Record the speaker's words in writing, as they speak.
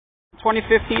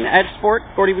2015 Edge Sport,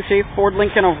 Gordie Boucher Ford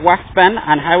Lincoln of West Bend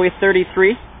on Highway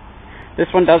 33. This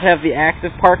one does have the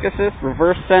active park assist,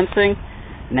 reverse sensing,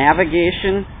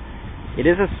 navigation. It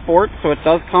is a sport, so it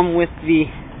does come with the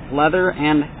leather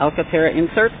and Alcantara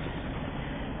inserts.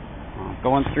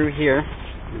 Going through here,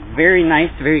 very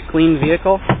nice, very clean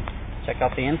vehicle. Check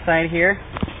out the inside here.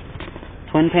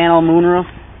 Twin panel moonroof,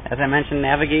 as I mentioned,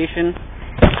 navigation,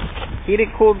 heated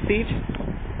cooled seats.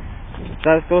 It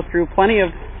does go through plenty of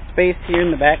space here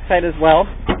in the back side as well.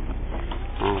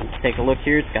 Take a look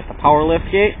here. It's got the power lift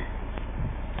gate.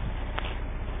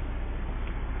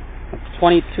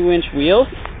 22-inch wheels.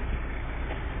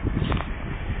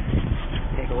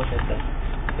 Take a look at the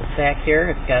stack here.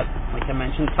 It's got, like I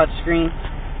mentioned, touchscreen.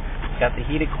 It's got the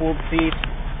heated cooled seats.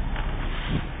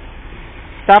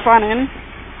 Stop on in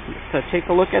to take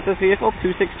a look at this vehicle.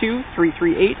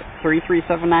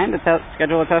 262-338-3379 to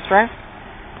schedule a test drive.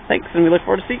 Thanks, and we look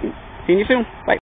forward to seeing you soon. Bye.